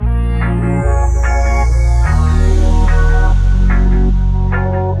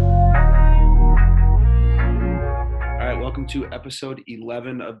to episode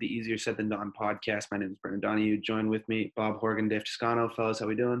 11 of the Easier Said Than Done podcast. My name is Brendan Donahue. Join with me, Bob Horgan, Dave Toscano. Fellas, how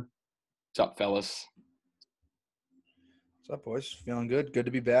we doing? What's up, fellas? What's up, boys? Feeling good. Good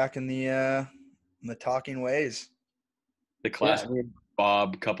to be back in the talking ways. The classic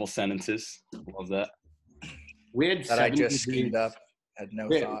Bob couple sentences. Love that. We had That I just schemed up. Had no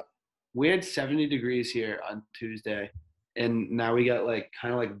thought. We had 70 degrees here on Tuesday, and now we got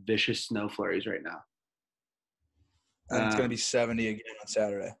kind of vicious snow flurries right now. And it's going to be 70 again on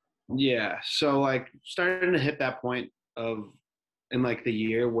Saturday. Yeah, so starting to hit that point in the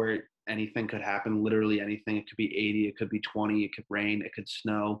year where anything could happen, literally anything. It could be 80, it could be 20, it could rain, it could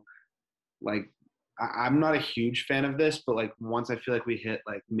snow. I'm not a huge fan of this, but once I feel like we hit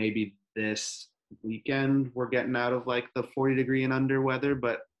maybe this weekend, we're getting out of the 40 degree and under weather,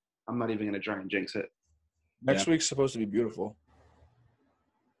 but I'm not even going to try and jinx it. Next week's supposed to be beautiful.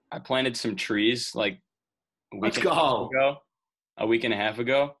 I planted some trees a week and a half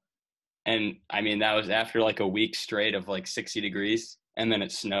ago. And I mean, that was after a week straight of 60 degrees, and then it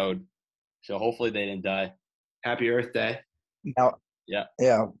snowed. So hopefully they didn't die. Happy Earth Day. Now, yeah.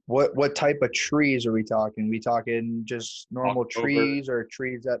 What type of trees are we talking? We talking just normal October. Trees or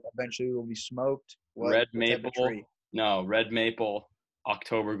trees that eventually will be smoked? Red maple. No, red maple,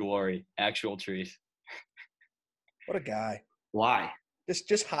 October glory, actual trees. What a guy. Why?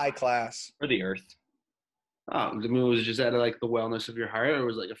 Just high class. For the earth. Oh, I mean, was it just out of the wellness of your heart, or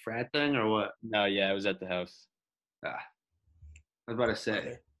was it a frat thing, or what? No, yeah, it was at the house. I was about to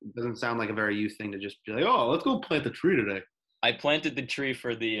say, it doesn't sound like a very you thing to just be oh, let's go plant the tree today. I planted the tree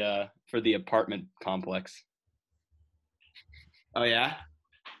for the apartment complex. Oh yeah?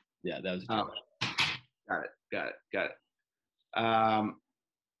 Yeah, that was a joke. Got it. All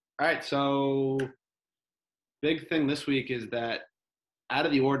right, so big thing this week is that out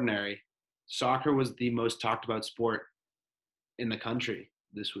of the ordinary, soccer was the most talked about sport in the country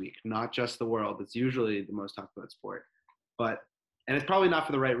this week, not just the world. It's usually the most talked about sport, and it's probably not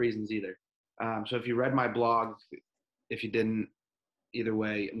for the right reasons either. So if you read my blog, if you didn't, either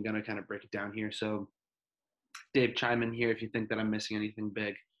way, I'm going to kind of break it down here. So Dave, chime in here if you think that I'm missing anything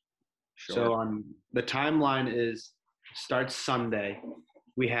big. Sure. So the timeline starts Sunday.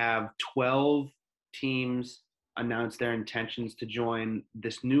 We have 12 teams announce their intentions to join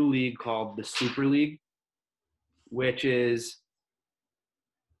this new league called the Super League, which is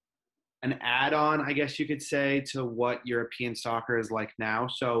an add-on, I guess you could say, to what European soccer is like now.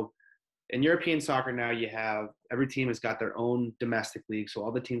 So in European soccer now, you have every team has got their own domestic league, so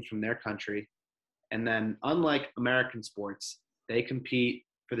all the teams from their country. And then unlike American sports, they compete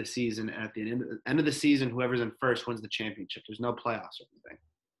for the season, and at the end of the season, whoever's in first wins the championship. There's no playoffs or anything.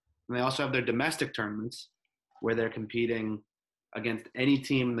 And they also have their domestic tournaments where they're competing against any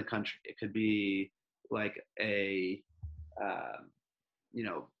team in the country. It could be a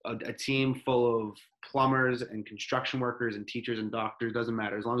team full of plumbers and construction workers and teachers and doctors. Doesn't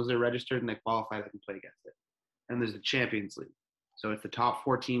matter. As long as they're registered and they qualify, they can play against it. And there's the Champions League. So it's the top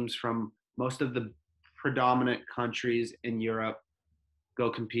 4 teams from most of the predominant countries in Europe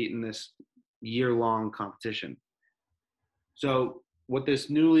go compete in this year-long competition. So what this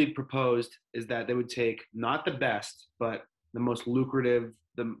new league proposed is that they would take not the best, but the most lucrative,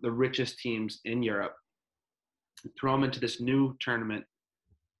 the richest teams in Europe, throw them into this new tournament,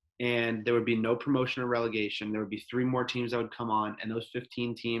 and there would be no promotion or relegation. There would be 3 more teams that would come on, and those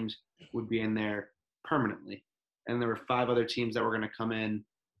 15 teams would be in there permanently. And there were 5 other teams that were going to come in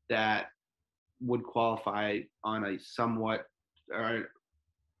that would qualify on a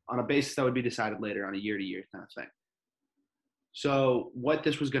basis that would be decided later on a year-to-year kind of thing. So what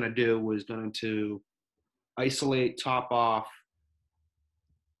this was going to do was going to isolate, top off,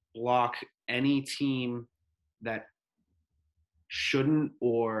 block any team that shouldn't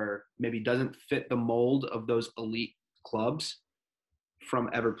or maybe doesn't fit the mold of those elite clubs from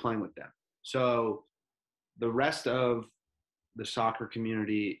ever playing with them. So the rest of the soccer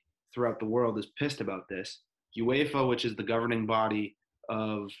community throughout the world is pissed about this. UEFA, which is the governing body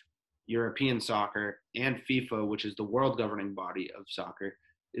of European soccer, and FIFA, which is the world governing body of soccer,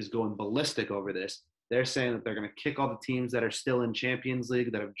 is going ballistic over this. They're saying that they're going to kick all the teams that are still in Champions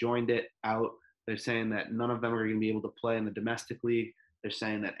League that have joined it out. They're saying that none of them are going to be able to play in the domestic league. They're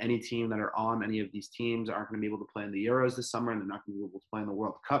saying that any team that are on any of these teams aren't going to be able to play in the Euros this summer, and they're not going to be able to play in the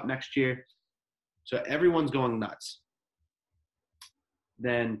World Cup next year. So everyone's going nuts.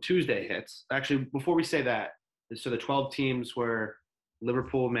 Then Tuesday hits. Actually, before we say that, so the 12 teams were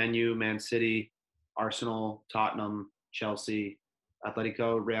Liverpool, Man U, Man City, Arsenal, Tottenham, Chelsea,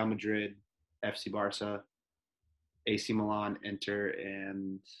 Atletico, Real Madrid, FC Barca, AC Milan, Inter,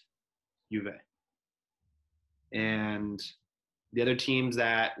 and Juve. And The other teams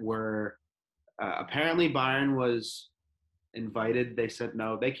that were apparently Bayern was invited. They said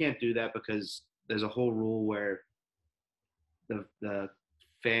no, they can't do that because there's a whole rule where the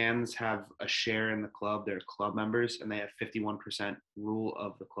fans have a share in the club. They're club members, and they have 51% rule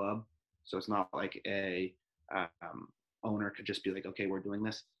of the club. So it's not like a owner could just be like, okay, we're doing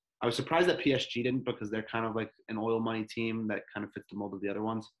this. I was surprised that PSG didn't because they're kind of like an oil money team that kind of fits the mold of the other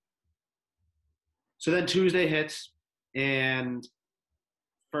ones. So then Tuesday hits, and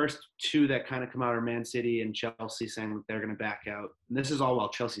first two that kind of come out are Man City and Chelsea saying that they're going to back out. And this is all while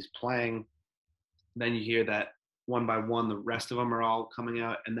Chelsea's playing. Then you hear that one by one, the rest of them are all coming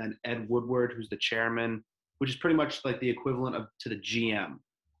out. And then Ed Woodward, who's the chairman, which is pretty much like the equivalent to the GM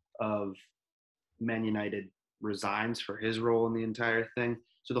of Man United, resigns for his role in the entire thing.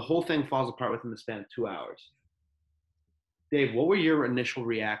 So the whole thing falls apart within the span of 2 hours. Dave, what were your initial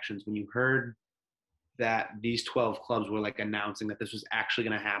reactions when you heard that these 12 clubs were like announcing that this was actually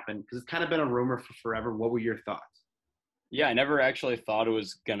going to happen? Because it's kind of been a rumor for forever. What were your thoughts? Yeah, I never actually thought it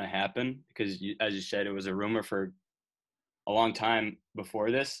was going to happen because, as you said, it was a rumor for a long time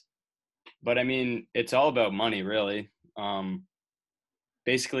before this. But, I mean, it's all about money, really.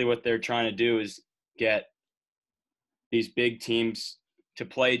 Basically, what they're trying to do is get these big teams to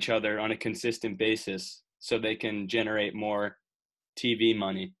play each other on a consistent basis so they can generate more TV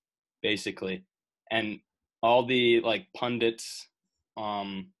money, basically. And all the like pundits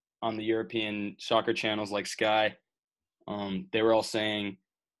on the European soccer channels like Sky, they were all saying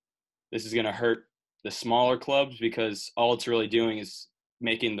this is going to hurt the smaller clubs because all it's really doing is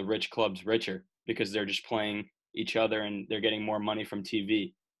making the rich clubs richer because they're just playing each other and they're getting more money from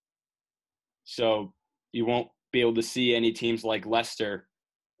TV. So you won't be able to see any teams like Leicester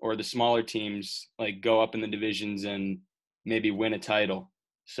or the smaller teams like go up in the divisions and maybe win a title.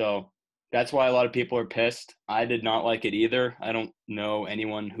 So that's why a lot of people are pissed. I did not like it either. I don't know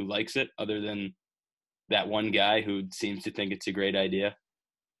anyone who likes it other than that one guy who seems to think it's a great idea.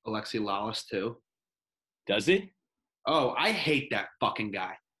 Alexi Lalas, too. Does he? Oh, I hate that fucking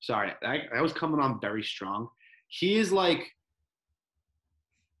guy. Sorry, I was coming on very strong. He is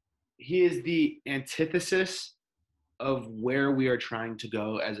the antithesis of where we are trying to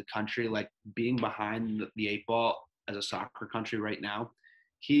go as a country, like being behind the eight ball as a soccer country right now.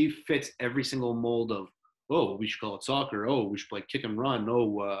 He fits every single mold of, oh, we should call it soccer. Oh, we should play kick and run.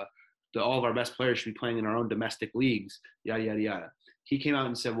 Oh, all of our best players should be playing in our own domestic leagues, yada, yada, yada. He came out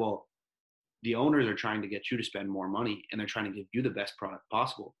and said, well, the owners are trying to get you to spend more money and they're trying to give you the best product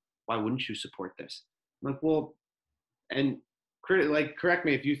possible. Why wouldn't you support this? I'm like, well, and correct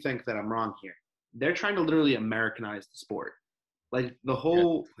me if you think that I'm wrong here. They're trying to literally Americanize the sport. Like the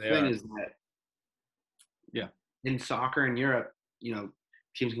whole thing is that in soccer in Europe,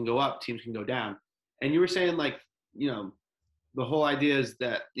 teams can go up, teams can go down. And you were saying the whole idea is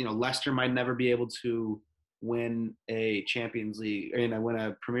that, Leicester might never be able to win a Champions League or win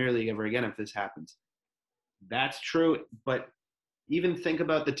a Premier League ever again if this happens. That's true. But even think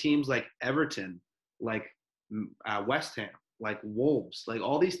about the teams like Everton, like West Ham, like Wolves, like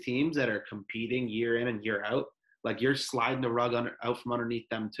all these teams that are competing year in and year out, like you're sliding the rug out from underneath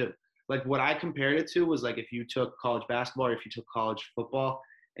them too. Like what I compared it to was like if you took college basketball or if you took college football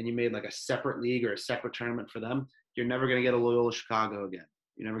and you made like a separate league or a separate tournament for them, you're never going to get a Loyola Chicago again.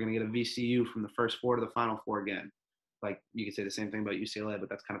 You're never going to get a VCU from the first four to the final four again. Like you could say the same thing about UCLA, but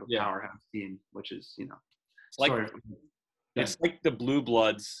that's kind of a powerhouse team, which is, it's like the Blue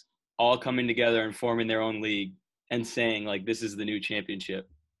Bloods all coming together and forming their own league and saying like, this is the new championship.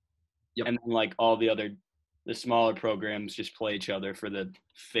 Yep. And then like all the smaller programs just play each other for the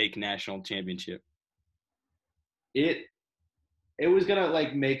fake national championship. It was going to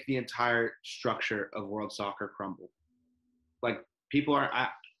like make the entire structure of world soccer crumble. Like people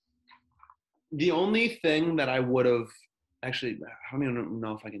the only thing that I would have actually, I don't even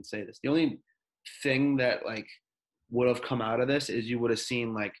know if I can say this. The only thing that like would have come out of this is you would have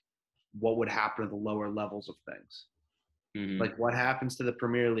seen like what would happen to the lower levels of things. Mm-hmm. Like what happens to the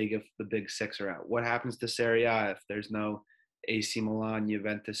Premier League if the big six are out? What happens to Serie A if there's no AC Milan,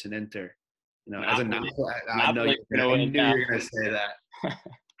 Juventus, and Inter? I knew you were going to say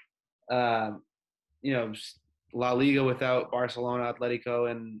that. La Liga without Barcelona, Atletico,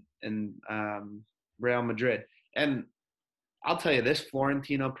 and Real Madrid. And I'll tell you, this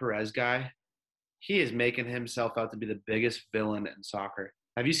Florentino Perez guy, he is making himself out to be the biggest villain in soccer.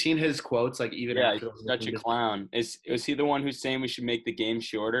 Have you seen his quotes? Like even he's such a clown. Is he the one who's saying we should make the game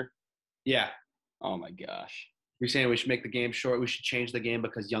shorter? Yeah. Oh my gosh. You're saying we should make the game short. We should change the game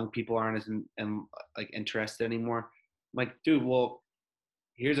because young people aren't as interested anymore. I'm like, dude, well,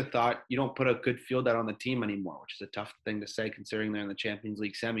 here's a thought. You don't put a good field out on the team anymore, which is a tough thing to say considering they're in the Champions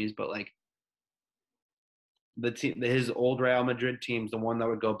League semis. But like the team, his old Real Madrid teams, the one that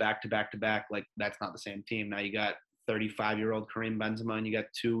would go back to back to back, like that's not the same team. Now you got 35-year-old Karim Benzema and you got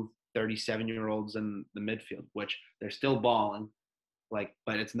two 37-year-olds in the midfield, which they're still balling, like,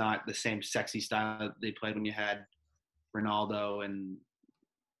 but it's not the same sexy style that they played when you had Ronaldo and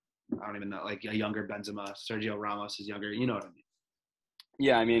I don't even know, like a younger Benzema. Sergio Ramos is younger. You know what I mean?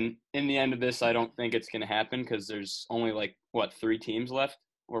 Yeah, I mean, in the end of this, I don't think it's going to happen because there's only like, 3 teams left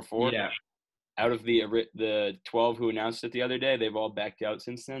or 4? Yeah. Out of the 12 who announced it the other day, they've all backed out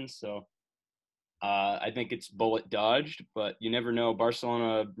since then. So I think it's bullet dodged, but you never know.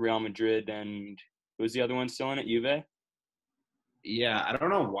 Barcelona, Real Madrid, and who's the other one still in it? Juve? Yeah, I don't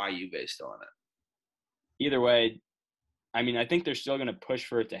know why Juve's still in it. Either way, I mean, I think they're still going to push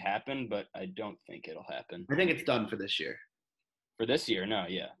for it to happen, but I don't think it'll happen. I think it's done for this year. For this year, no,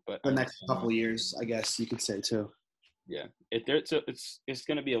 yeah. But the next couple of years, I guess you could say too. Yeah, it's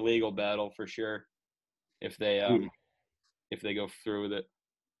going to be a legal battle for sure if they go through with it.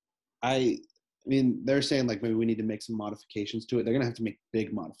 I mean, they're saying like maybe we need to make some modifications to it. They're going to have to make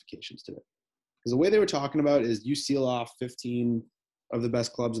big modifications to it because the way they were talking about is you seal off 15 of the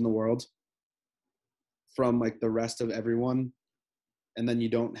best clubs in the world from like the rest of everyone, and then you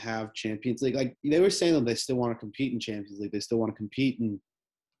don't have Champions League. Like they were saying that they still want to compete in Champions League. They still want to compete in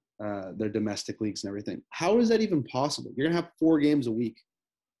their domestic leagues and everything. How is that even possible? You're gonna have 4 games a week.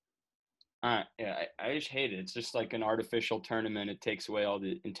 Yeah, I just hate it. It's just like an artificial tournament. It takes away all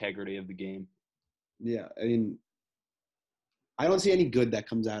the integrity of the game. Yeah, I mean, I don't see any good that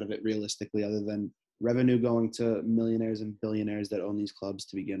comes out of it realistically, other than revenue going to millionaires and billionaires that own these clubs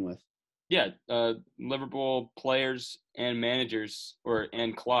to begin with. Yeah, Liverpool players and managers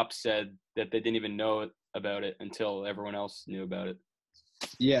and Klopp said that they didn't even know about it until everyone else knew about it.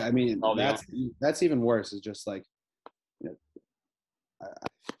 Yeah, I mean that's even worse. Is just like, you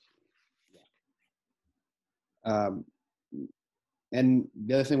know, and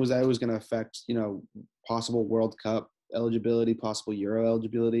the other thing was that it was going to affect possible World Cup eligibility, possible Euro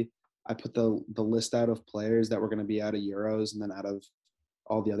eligibility. I put the list out of players that were going to be out of Euros and then out of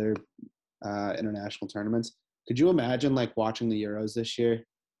all the other international tournaments. Could you imagine like watching the Euros this year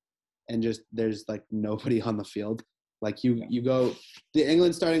and just there's like nobody on the field? Like you go, the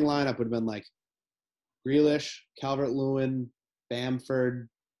England starting lineup would have been like Grealish, Calvert-Lewin, Bamford,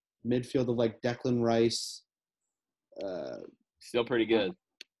 midfield of like Declan Rice. Still pretty good.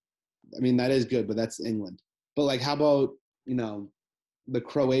 I mean, that is good, but that's England. But like, how about the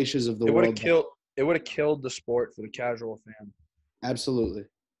Croatias of the world? It would have killed the sport for the casual fan. Absolutely.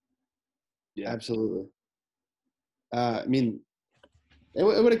 Yeah. Absolutely. I mean, it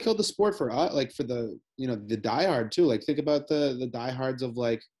would have killed the sport for us, like for the the diehard too. Like think about the diehards of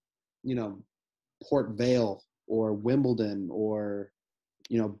like Port Vale or Wimbledon or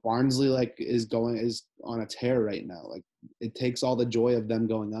Barnsley like is on a tear right now. Like it takes all the joy of them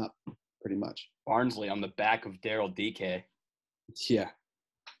going up, pretty much. Barnsley on the back of Daryl DK. Yeah.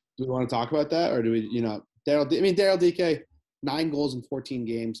 Do we want to talk about that, or do we? Daryl DK, 9 goals in 14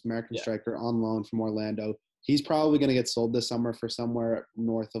 games, American striker on loan from Orlando. He's probably going to get sold this summer for somewhere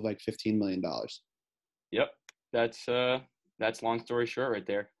north of like $15 million. Yep, that's long story short right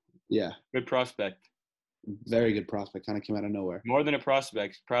there. Yeah, good prospect. Very good prospect. Kind of came out of nowhere. More than a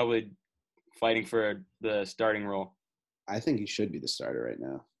prospect, probably fighting for the starting role. I think he should be the starter right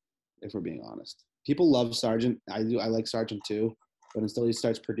now, if we're being honest. People love Sargent. I do. I like Sargent too, but until he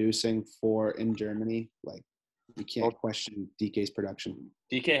starts producing in Germany, like you can't question DK's production.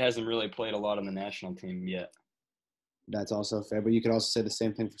 DK hasn't really played a lot on the national team yet. That's also fair, but you could also say the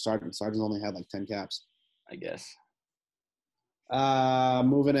same thing for Sargent. Sargent's only had like 10 caps. I guess.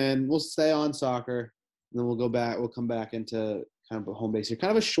 Moving in, we'll stay on soccer, and then we'll go back. We'll come back into kind of a home base here.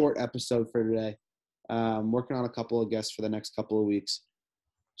 Kind of a short episode for today. Working on a couple of guests for the next couple of weeks.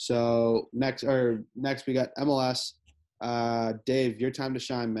 So next we got MLS. Dave, your time to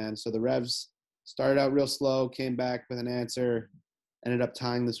shine, man. So the Revs started out real slow, came back with an answer, ended up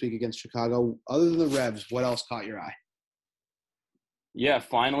tying this week against Chicago. Other than the Revs, what else caught your eye? Yeah,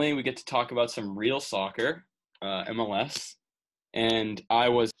 finally we get to talk about some real soccer, MLS, and I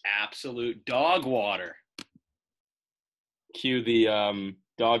was absolute dog water. Cue the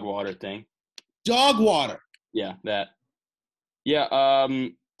dog water thing. Dog water. Yeah, that. Yeah,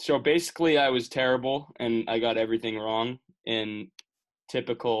 so basically I was terrible and I got everything wrong in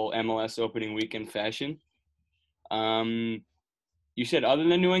typical MLS opening weekend fashion. You said other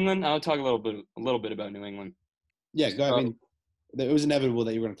than New England? I'll talk a little bit about New England. Yeah, go ahead. I mean, it was inevitable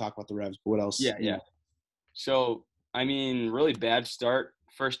that you were going to talk about the Revs, but what else? Yeah. So, I mean, really bad start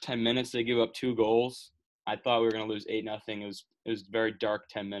first 10 minutes they give up 2 goals. I thought we were going to lose 8-0. It was very dark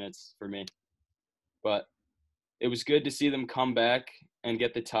 10 minutes for me. But it was good to see them come back and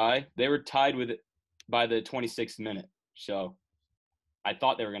get the tie. They were tied with it by the 26th minute. So I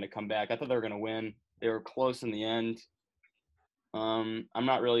thought they were going to come back. I thought they were going to win. They were close in the end. I'm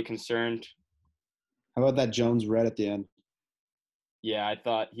not really concerned. How about that Jones red at the end? Yeah, I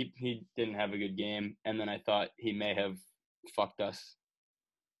thought he didn't have a good game, and then I thought he may have fucked us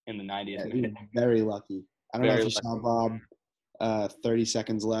in the 90th minute. Very lucky. I don't know if you saw Bob. 30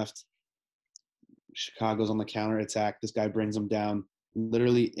 seconds left. Chicago's on the counter attack. This guy brings him down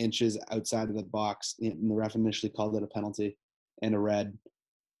literally inches outside of the box. And the ref initially called it a penalty and a red,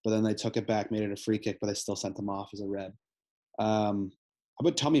 but then they took it back, made it a free kick, but they still sent him off as a red. How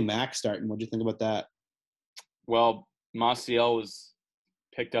about Tommy Mack starting? What do you think about that? Well, Maciel was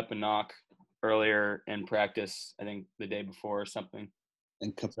picked up a knock earlier in practice, I think the day before or something.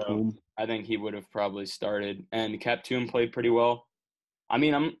 And Kaptoum. So I think he would have probably started. And Kaptoum played pretty well. I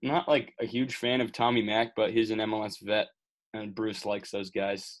mean, I'm not like a huge fan of Tommy Mack, but he's an MLS vet, and Bruce likes those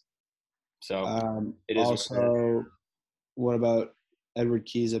guys. So it is. Also, what about Edward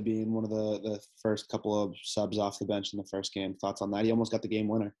Kiza being one of the first couple of subs off the bench in the first game? Thoughts on that? He almost got the game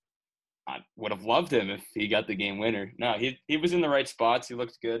winner. I would have loved him if he got the game winner. No, he was in the right spots. He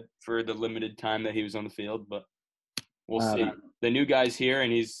looked good for the limited time that he was on the field, but we'll see. The new guy's here,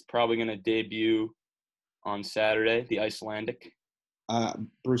 and he's probably going to debut on Saturday, the Icelandic.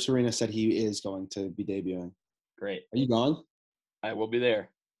 Bruce Arena said he is going to be debuting. Great. Are you going? I will be there.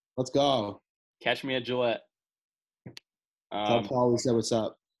 Let's go. Catch me at Gillette. Tell Paul we said what's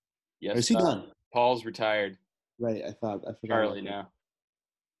up. Yes. Is he done? Paul's retired. Right. I forgot. Charlie now.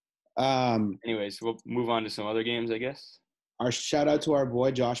 Anyways, we'll move on to some other games, I guess. Our shout out to our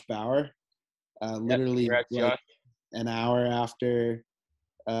boy Josh Bauer. Literally Josh. An hour after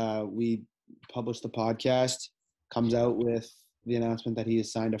we published the podcast, comes out with the announcement that he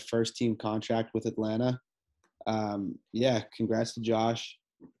has signed a first team contract with Atlanta. Congrats to Josh.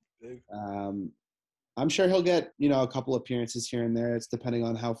 I'm sure he'll get, a couple appearances here and there. It's depending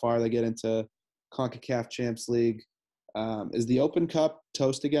on how far they get into CONCACAF Champs League. Is the Open Cup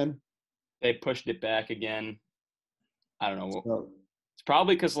toast again? They pushed it back again. I don't know. So, it's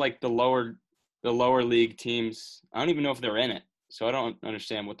probably because like the lower league teams, I don't even know if they're in it. So I don't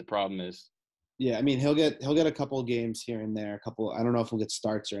understand what the problem is. Yeah, I mean he'll get a couple of games here and there. I don't know if he'll get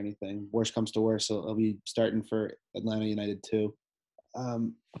starts or anything. Worst comes to worst, so he'll be starting for Atlanta United too.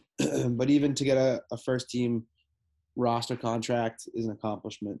 But even to get a first team roster contract is an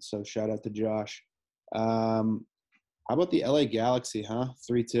accomplishment. So shout out to Josh. How about the LA Galaxy, huh?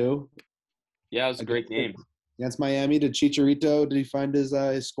 3-2. Yeah, it was a great game. Against Miami, did Chicharito, did he find his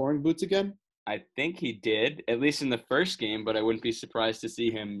scoring boots again? I think he did, at least in the first game, but I wouldn't be surprised to see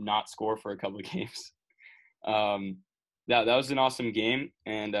him not score for a couple of games. That was an awesome game,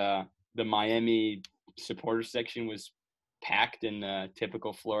 and the Miami supporter section was packed in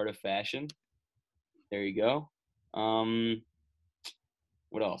typical Florida fashion. There you go.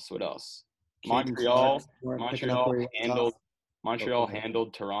 What else? Montreal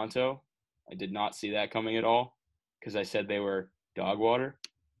handled Toronto. I did not see that coming at all because I said they were dog water.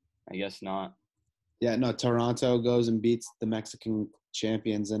 I guess not. Yeah, no, Toronto goes and beats the Mexican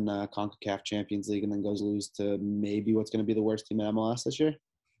champions in CONCACAF Champions League and then goes lose to maybe what's going to be the worst team in MLS this year.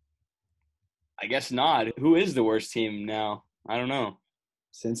 I guess not. Who is the worst team now? I don't know.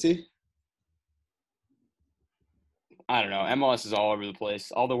 Cincy? I don't know. MLS is all over the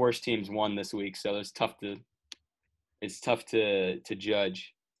place. All the worst teams won this week, so it's tough to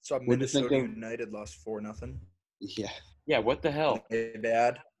judge. So Minnesota United lost 4-0. Yeah. Yeah, what the hell?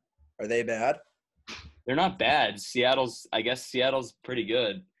 Are they bad? They're not bad. Seattle's pretty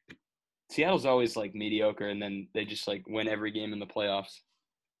good. Seattle's always like mediocre, and then they just like win every game in the playoffs.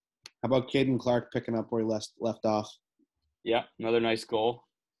 How about Caden Clark picking up where he left off? Yeah, another nice goal.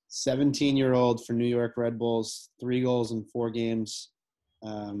 17-year-old for New York Red Bulls, 3 goals in 4 games.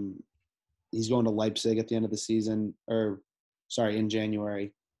 He's going to Leipzig at the end of the season, in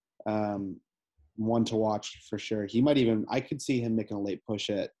January. One to watch for sure. I could see him making a late push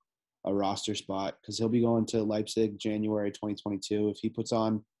at a roster spot because he'll be going to Leipzig January 2022. If he puts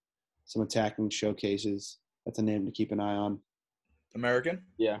on some attacking showcases, that's a name to keep an eye on. American?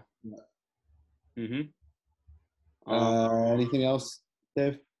 Yeah. Mm-hmm. Anything else,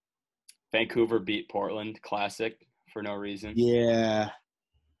 Dave? Vancouver beat Portland, classic, for no reason. Yeah.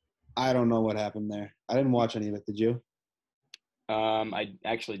 I don't know what happened there. I didn't watch any of it. Did you? I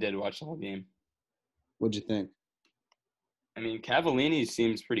actually did watch the whole game. What'd you think? I mean, Cavallini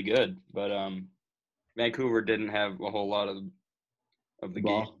seems pretty good, but Vancouver didn't have a whole lot of the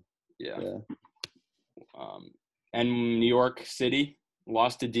Ball. game. Yeah. Yeah. And New York City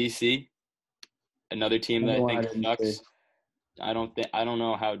lost to DC, another team that I think sucks. I don't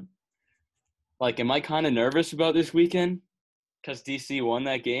know how. Like, am I kind of nervous about this weekend because DC won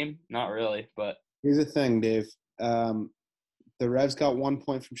that game? Not really, but Here's the thing, Dave. The Revs got 1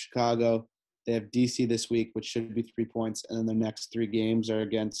 point from Chicago. They have DC this week, which should be 3 points, and then their next 3 games are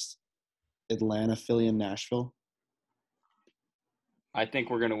against Atlanta, Philly, and Nashville. I think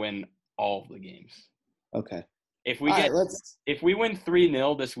we're gonna win all of the games. Okay. If we win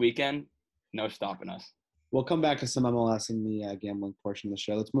 3-0 this weekend, no stopping us. We'll come back to some MLS in the gambling portion of the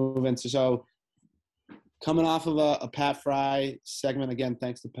show. Let's move into so coming off of a Pat Fry segment again.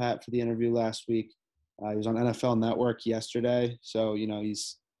 Thanks to Pat for the interview last week. He was on NFL Network yesterday, so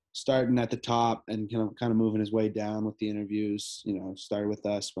he's starting at the top and kind of moving his way down with the interviews. Started with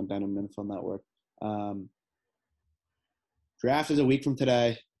us, went down to NFL Network. Draft is a week from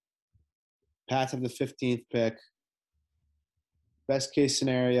today. Pats have the 15th pick. Best case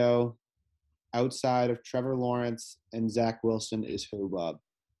scenario, outside of Trevor Lawrence and Zach Wilson, is who, Bob?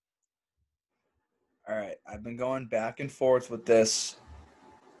 All right, I've been going back and forth with this.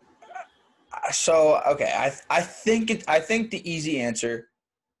 So, okay, I think the easy answer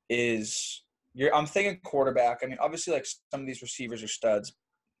is I'm thinking quarterback. I mean, obviously, like some of these receivers are studs,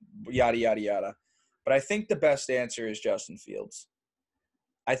 yada yada yada. But I think the best answer is Justin Fields.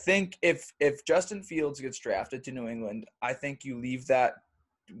 I think if Justin Fields gets drafted to New England, I think you leave that.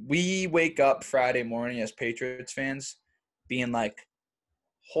 We wake up Friday morning as Patriots fans being like,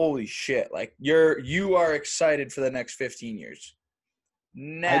 holy shit, like you are excited for the next 15 years.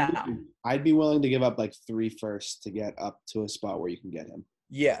 Now, I'd be willing to give up like 3 firsts to get up to a spot where you can get him.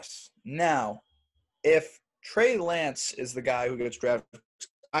 Yes. Now, if Trey Lance is the guy who gets drafted,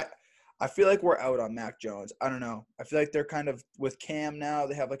 I feel like we're out on Mac Jones. I don't know. I feel like they're kind of with Cam now.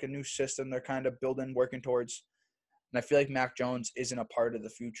 They have like a new system they're kind of working towards. And I feel like Mac Jones isn't a part of the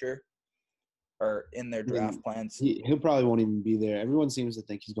future or in their draft plans. He'll probably won't even be there. Everyone seems to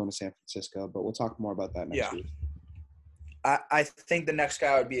think he's going to San Francisco, but we'll talk more about that next week. I think the next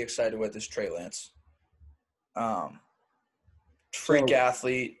guy I would be excited with is Trey Lance. Freak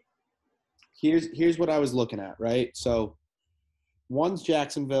athlete. Here's what I was looking at, right? So 1's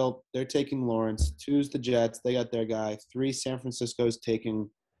Jacksonville. They're taking Lawrence. 2's the Jets. They got their guy. 3, San Francisco's taking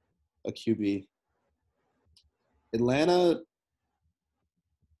a QB. Atlanta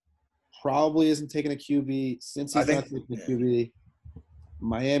probably isn't taking a QB. Since he's not taking a QB.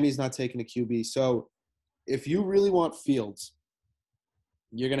 Miami's not taking a QB. So if you really want Fields,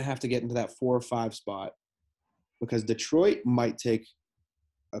 you're going to have to get into that 4 or 5 spot because Detroit might take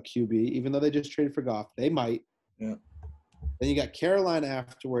a QB, even though they just traded for Goff. They might. Yeah. Then you got Carolina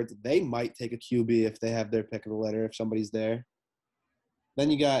afterwards. They might take a QB if they have their pick of the litter, if somebody's there. Then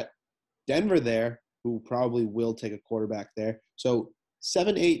you got Denver there, who probably will take a quarterback there. So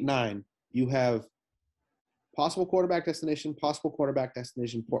 7, 8, 9, you have possible quarterback destination, possible quarterback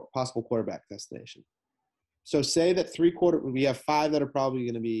destination, possible quarterback destination. So say that we have 5 that are probably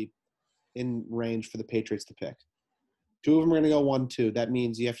going to be in range for the Patriots to pick. 2 of them are going to go 1, 2. That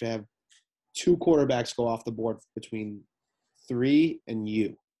means you have to have 2 quarterbacks go off the board between 3 and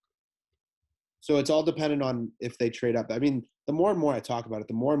you. So it's all dependent on if they trade up. I mean, the more and more I talk about it,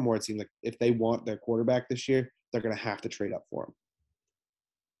 the more and more it seems like if they want their quarterback this year, they're going to have to trade up for him.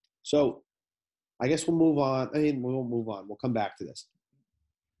 So I guess we'll move on. I mean, we won't move on. We'll come back to this.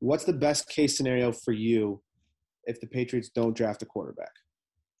 What's the best case scenario for you if the Patriots don't draft a quarterback?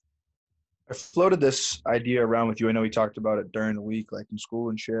 I floated this idea around with you. I know we talked about it during the week, like in school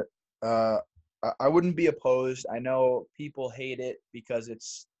and shit. I wouldn't be opposed. I know people hate it because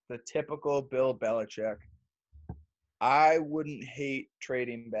it's the typical Bill Belichick. I wouldn't hate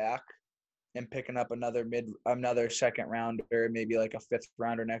trading back and picking up another second rounder, maybe like a 5th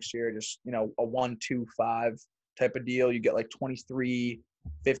rounder next year, just, a 1, 2, 5 type of deal. You get like 23,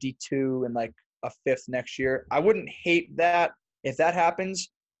 52 and like a 5th next year. I wouldn't hate that. If that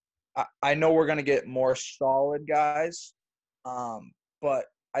happens, I know we're going to get more solid guys. But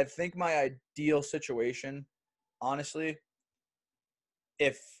I think my ideal situation, honestly,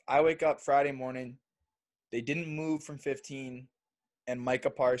 if I wake up Friday morning, they didn't move from 15, and Micah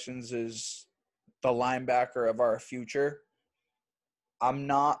Parsons is the linebacker of our future, I'm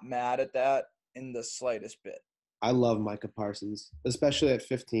not mad at that in the slightest bit. I love Micah Parsons, especially at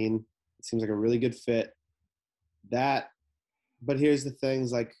 15. It seems like a really good fit. But here's the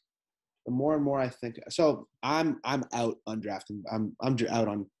things, like, the more and more I think – so I'm out on drafting. I'm out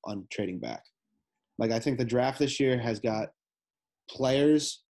on trading back. Like, I think the draft this year has got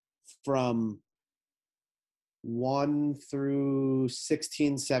players from 1 through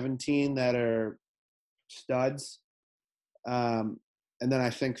 16, 17 that are studs. And then I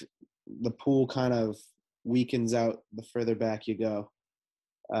think the pool kind of weakens out the further back you go.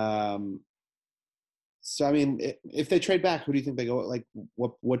 So, I mean, if they trade back, who do you think they go? Like,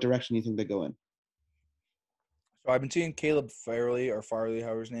 what direction do you think they go in? So I've been seeing Caleb Farley,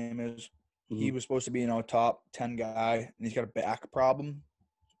 however his name is. Mm-hmm. He was supposed to be, top 10 guy, and he's got a back problem.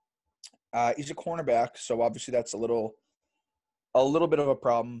 He's a cornerback, so obviously that's a little bit of a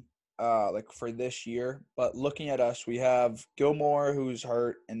problem, like for this year. But looking at us, we have Gilmore, who's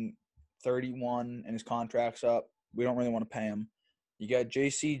hurt and 31, and his contract's up. We don't really want to pay him. You got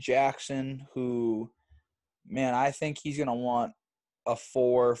J.C. Jackson, who, man, I think he's gonna want a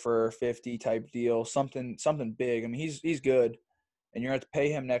 4 for 50 type deal, something big. I mean, he's good, and you're gonna have to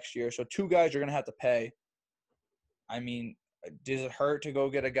pay him next year. So 2 guys you're gonna have to pay. I mean, does it hurt to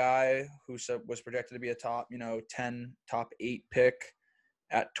go get a guy who was projected to be a top, 10, top 8 pick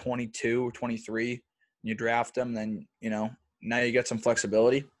at 22 or 23? And you draft him, then, now you get some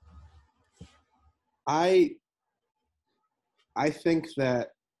flexibility. I think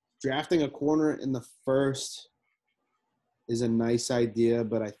that drafting a corner in the first is a nice idea,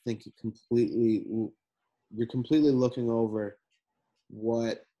 but I think you're completely looking over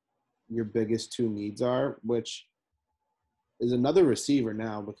what your biggest 2 needs are, which is another receiver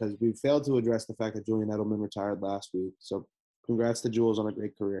now, because we failed to address the fact that Julian Edelman retired last week. So congrats to Jules on a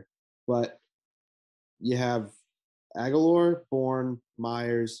great career. But you have Aguilar, Bourne,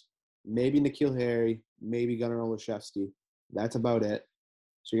 Myers, maybe N'Keal Harry, maybe Gunnar Olszewski. That's about it.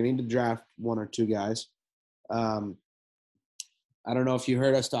 So you're going to need to draft 1 or 2 guys. I don't know if you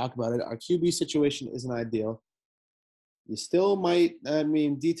heard us talk about it. Our QB situation isn't ideal. You still might –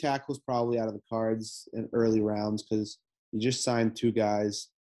 D-tackle's probably out of the cards in early rounds because you just signed 2 guys.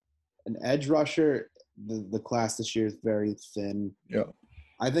 An edge rusher, the class this year is very thin. Yeah.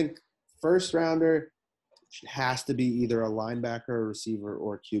 I think first rounder has to be either a linebacker, a receiver,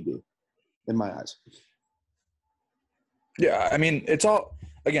 or a QB in my eyes. Yeah, I mean, it's all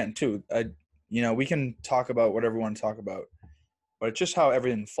 – again, too, we can talk about whatever we want to talk about, but it's just how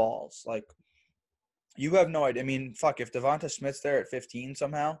everything falls. Like, you have no idea. I mean, if Devonta Smith's there at 15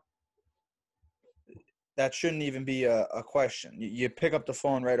 somehow, that shouldn't even be a question. You pick up the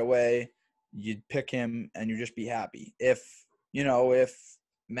phone right away, you'd pick him, and you just be happy. If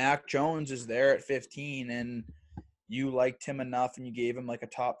Mac Jones is there at 15 and you liked him enough and you gave him like a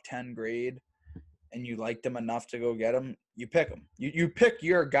top 10 grade and you liked him enough to go get him, you pick him. You pick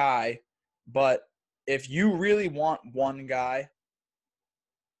your guy, but if you really want one guy,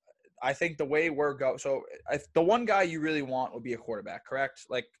 I think the way we're going – so the one guy you really want would be a quarterback, correct?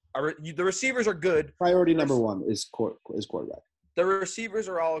 Like, the receivers are good. Priority number 1 is quarterback. The receivers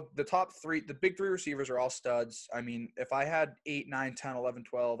are all – the top 3 – the big 3 receivers are all studs. I mean, if I had 8, 9, 10, 11,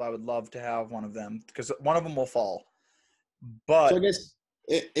 12, I would love to have one of them because one of them will fall. But – so I guess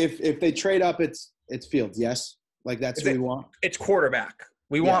if they trade up, it's Fields, yes? Like that's what we want? It's quarterback.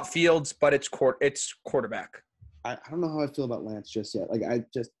 We want Fields, but it's quarterback. I don't know how I feel about Lance just yet. Like I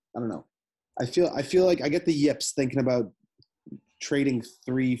don't know. I feel like I get the yips thinking about trading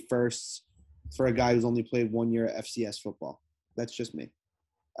 3 firsts for a guy who's only played 1 year at FCS football. That's just me.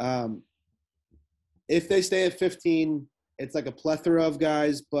 If they stay at 15, it's like a plethora of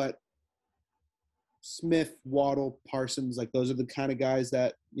guys, but Smith, Waddle, Parsons, like those are the kind of guys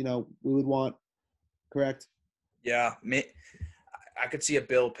that, we would want, correct? Yeah. I could see a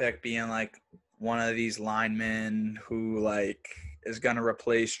Bill pick being like one of these linemen who like is going to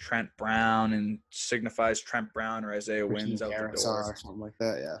replace Trent Brown and signifies Trent Brown or Isaiah Wins out the door. Or something like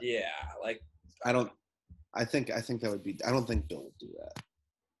that, yeah. Yeah, like I think that would be – I don't think Bill would do that.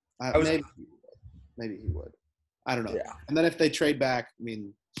 Maybe he would. I don't know. Yeah. And then if they trade back, I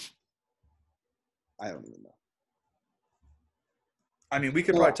mean, I don't even know. I mean, we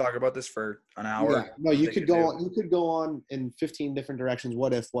could probably talk about this for an hour. Yeah. No, you could go on in 15 different directions.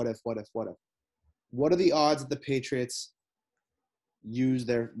 What if? What are the odds that the Patriots use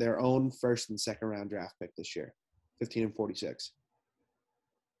their own first and second round draft pick this year? 15 and 46.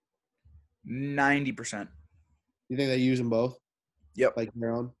 90%. You think they use them both? Yep. Like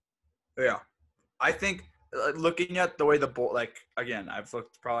their own? Yeah. I think looking at the way again, I've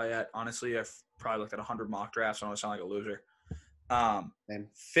looked I've probably looked at 100 mock drafts. I don't sound like a loser.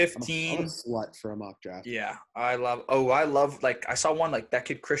 15. I'm a slut for a mock draft. Yeah. I love I saw one like that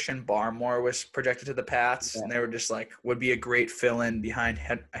kid Christian Barmore was projected to the Pats, and they were just like would be a great fill-in behind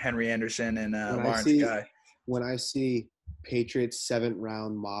Henry Anderson and Lawrence Guy. When I see Patriots 7th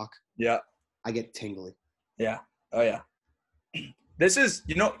round mock, yeah, I get tingly. Yeah. Oh yeah. This is,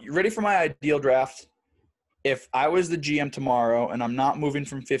 you ready for my ideal draft? if I was the GM tomorrow and I'm not moving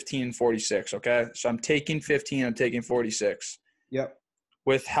from 15 and 46, okay? So I'm taking 15, I'm taking 46. Yep.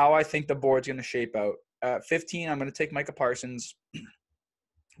 With how I think the board's going to shape out. At 15, I'm going to take Micah Parsons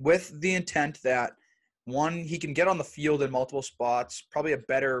with the intent that, one, he can get on the field in multiple spots, probably a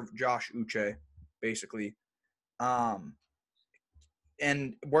better Josh Uche, basically. And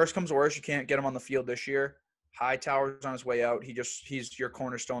worst comes to worst, you can't get him on the field this year. Hightower's on his way out. He's your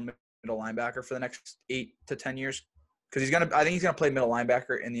cornerstone middle linebacker for the next 8 to 10 years because I think he's gonna play middle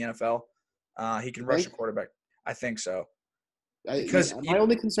linebacker in the NFL. He can rush a quarterback. I think so. Because my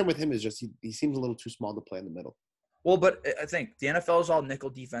only concern with him is just he seems a little too small to play in the middle. Well, but I think the NFL is all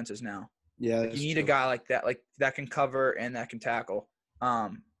nickel defenses now. Yeah, like you need a guy like that can cover and that can tackle.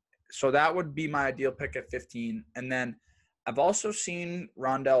 So that would be my ideal pick at 15. And then I've also seen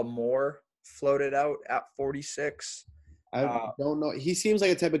Rondell Moore floated out at 46. I don't know. He seems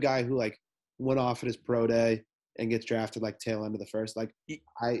like a type of guy who like went off at his pro day and gets drafted like tail end of the first. Like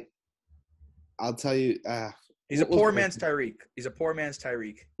I'll tell you. He's a poor man's Tyreek.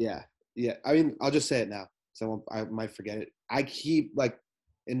 Yeah. I mean, I'll just say it now, so I might forget it. I keep like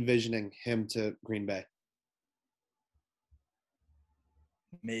envisioning him to Green Bay.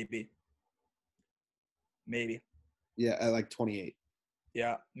 Maybe. Yeah, at like 28.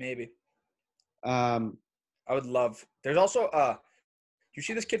 Yeah, maybe. I would love. There's also you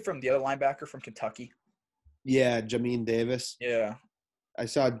see this kid from the other linebacker from Kentucky? Yeah, Jamin Davis. Yeah. I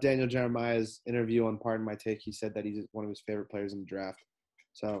saw Daniel Jeremiah's interview on Pardon My Take. He said that he's one of his favorite players in the draft.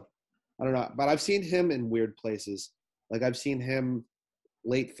 So, I don't know. But I've seen him in weird places. Like, I've seen him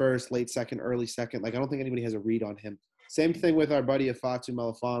late first, late second, early second. Like, I don't think anybody has a read on him. Same thing with our buddy Afatu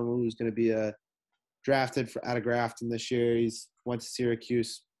Melifonwu, who's going to be drafted out of Grafton this year. He's went to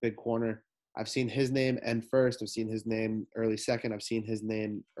Syracuse, big corner. I've seen his name end first. I've seen his name early second. I've seen his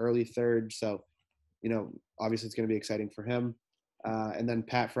name early third. So, obviously it's going to be exciting for him. And then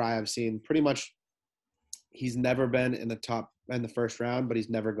Pat Fry, I've seen pretty much he's never been in the first round, but he's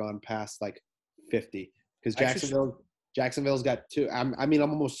never gone past like 50 because Jacksonville's got two. I'm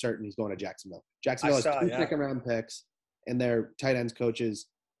almost certain he's going to Jacksonville. Jacksonville has two second-round picks, and their tight ends coach is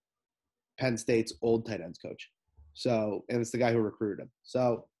Penn State's old tight ends coach. So, and it's the guy who recruited him.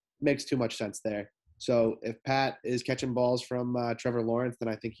 So, makes too much sense there. So, if Pat is catching balls from Trevor Lawrence, then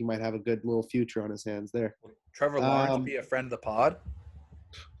I think he might have a good little future on his hands there. Trevor Lawrence be a friend of the pod?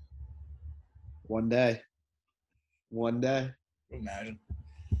 One day. Imagine.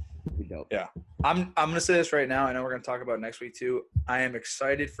 We don't. Yeah. I'm going to say this right now. I know we're going to talk about it next week too. I am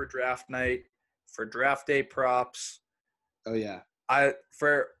excited for draft night, for draft day props. Oh, yeah. Are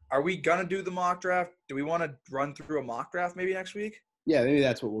we going to do the mock draft? Do we want to run through a mock draft maybe next week? Yeah, maybe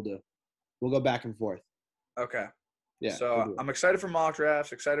that's what we'll do. We'll go back and forth. Okay. Yeah. So I'm excited for mock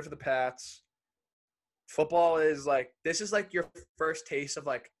drafts, excited for the Pats. Football is like, this is like your first taste of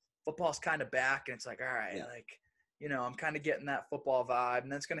like, football's kind of back. And it's like, all right, I'm kind of getting that football vibe.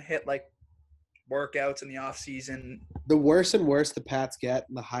 And then it's going to hit like workouts in the off season. The worse and worse the Pats get,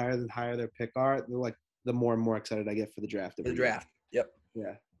 and the higher their pick are, the more and more excited I get for the draft. Draft. Yep.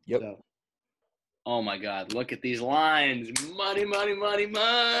 Yeah. Yep. So. Oh my God! Look at these lines. Money.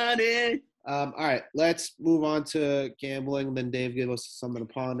 All right, let's move on to gambling. Then Dave give us something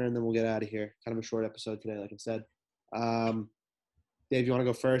to ponder, and then we'll get out of here. Kind of a short episode today, like I said. Dave, you want to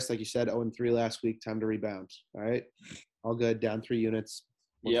go first? Like you said, 0-3 last week. Time to rebound. All right, all good. Down 3 units.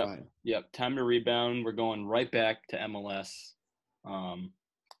 Yep. Time to rebound. We're going right back to MLS.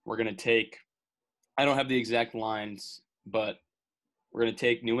 We're gonna take. I don't have the exact lines, but we're gonna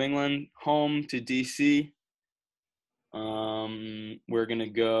take New England home to DC. We're gonna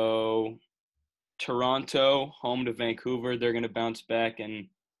go Toronto home to Vancouver. They're gonna bounce back and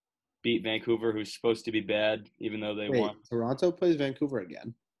beat Vancouver, who's supposed to be bad, even though they won. Toronto plays Vancouver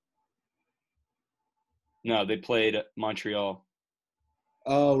again. No, they played Montreal.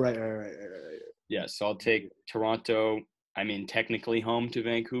 Oh, right. Yeah, so I'll take Toronto. I mean, technically home to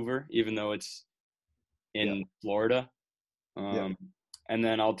Vancouver, even though it's in Florida. And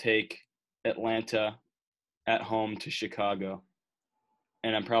then I'll take Atlanta at home to Chicago.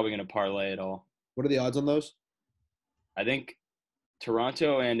 And I'm probably going to parlay it all. What are the odds on those? I think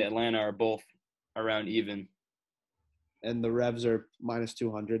Toronto and Atlanta are both around even. And the Revs are minus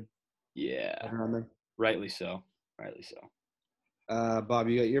 200. Yeah. Around there. Rightly so. Bob,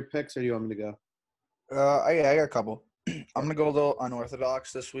 you got your picks, or do you want me to go? I got a couple. I'm gonna go a little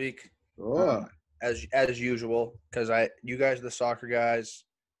unorthodox this week, as usual, because you guys are the soccer guys.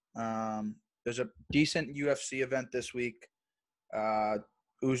 There's a decent UFC event this week.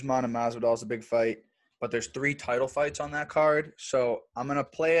 Usman and Masvidal is a big fight, but there's 3 title fights on that card, so I'm gonna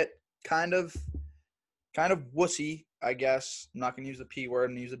play it kind of kind of wussy, I guess. I'm not going to use the P word. I'm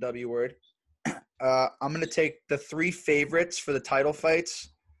going to use the W word. I'm going to take the 3 favorites for the title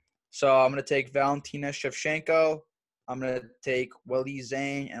fights. So I'm going to take Valentina Shevchenko. I'm going to take Weili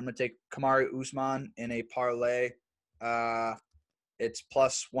Zhang. And I'm going to take Kamaru Usman in a parlay. It's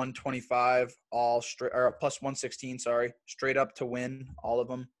plus 125 all straight, or plus 116, sorry, straight up to win all of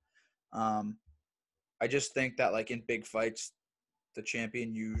them. I just think that, like, in big fights, the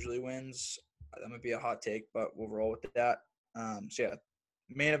champion usually wins. That might be a hot take, but we'll roll with that. So yeah,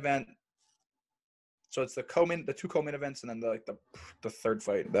 main event. So it's the 2 co-main events, and then the third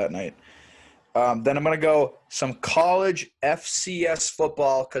fight that night. Then I'm gonna go some college FCS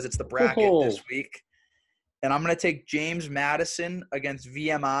football because it's the bracket this week, and I'm gonna take James Madison against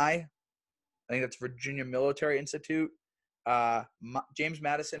VMI. I think that's Virginia Military Institute. James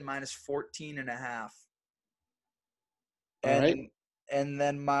Madison minus 14.5. And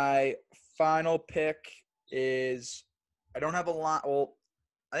then my final pick is I don't have a lot. Well,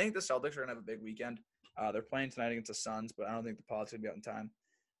 I think the Celtics are going to have a big weekend. They're playing tonight against the Suns, but I don't think the Pods are going to be out in time.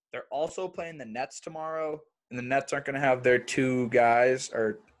 They're also playing the Nets tomorrow, and the Nets aren't going to have their 2 guys,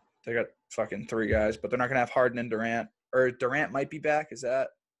 or they got fucking 3 guys, but they're not going to have Harden and Durant. Or Durant might be back. Is that?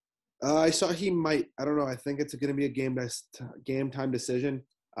 I saw he might. I don't know. I think it's going to be a game time decision.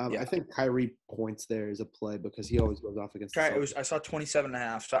 I think Kyrie points there is a play because he always goes off against the Celtics. I saw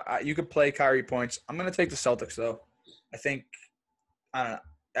 27.5. So you could play Kyrie points. I'm going to take the Celtics, though. I don't know.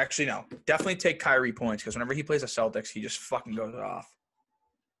 Actually, no. Definitely take Kyrie points because whenever he plays the Celtics, he just fucking goes off.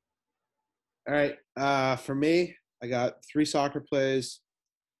 All right. For me, I got 3 soccer plays,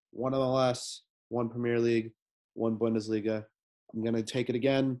 1 MLS, 1 Premier League, 1 Bundesliga. I'm going to take it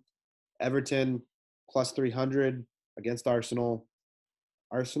again. Everton plus 300 against Arsenal.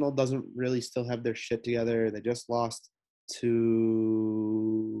 Arsenal doesn't really still have their shit together. They just lost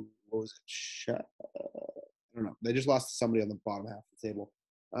to – what was it? I don't know. They just lost to somebody on the bottom half of the table.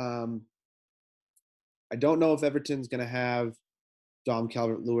 I don't know if Everton's going to have Dom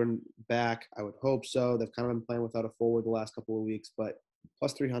Calvert-Lewin back. I would hope so. They've kind of been playing without a forward the last couple of weeks, but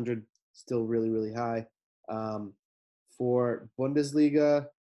plus 300, still really, really high. For Bundesliga,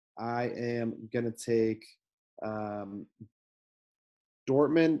 I am going to take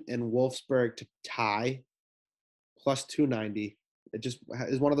Dortmund and Wolfsburg to tie, plus 290. It just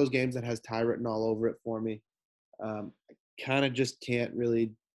is one of those games that has tie written all over it for me. I kind of just can't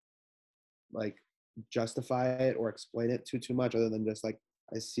really, justify it or explain it too much other than just, I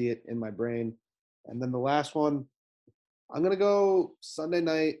see it in my brain. And then the last one, I'm going to go Sunday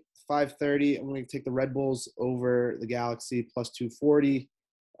night, 5:30. I'm going to take the Red Bulls over the Galaxy, plus 240.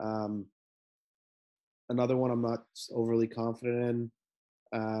 Another one I'm not overly confident in.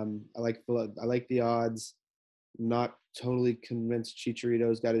 I like the odds. Not totally convinced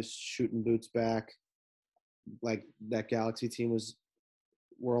Chicharito's got his shooting boots back. That Galaxy team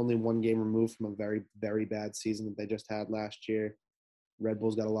we're only 1 game removed from a very, very bad season that they just had last year. Red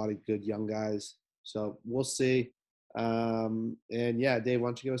Bull's got a lot of good young guys. So we'll see. And yeah, Dave, why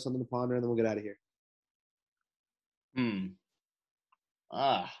don't you give us something to ponder and then we'll get out of here.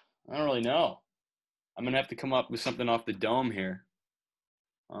 I don't really know. I'm going to have to come up with something off the dome here.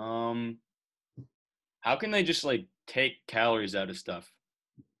 How can they just take calories out of stuff?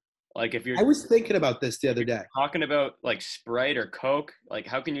 If you're I was thinking about this the other day. Talking about Sprite or Coke,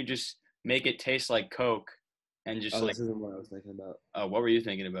 how can you just make it taste like Coke and just this isn't what I was thinking about. Oh, what were you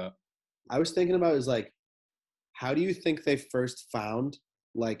thinking about? I was thinking about is how do you think they first found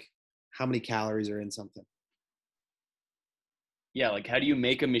how many calories are in something? Yeah, how do you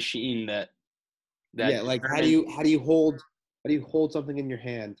make a machine that yeah, how do you hold something in your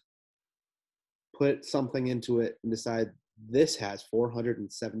hand, put something into it, and decide this has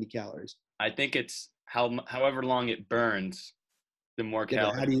 470 calories? I think it's however long it burns, the more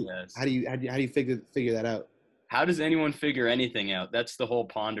calories it has. How do you figure that out? How does anyone figure anything out? That's the whole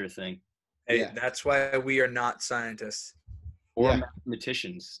ponder thing. Hey, that's why we are not scientists or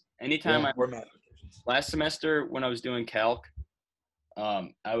mathematicians. Last semester when I was doing calc,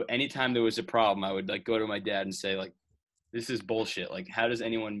 anytime there was a problem, I would go to my dad and say this is bullshit. How does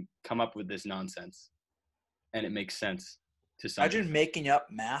anyone come up with this nonsense? And it makes sense to some. Imagine making up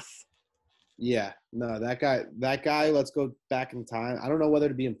math. Yeah, no, that guy. Let's go back in time. I don't know whether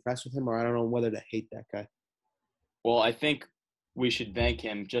to be impressed with him or I don't know whether to hate that guy. Well, I think we should thank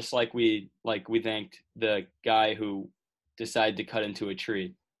him just like we thanked the guy who decided to cut into a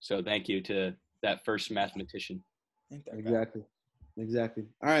tree. So thank you to that first mathematician. Exactly.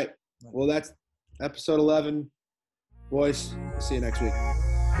 All right. Well, that's episode 11. Boys, see you next week.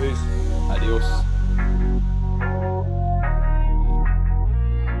 Peace. Adios.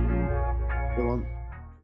 Good one.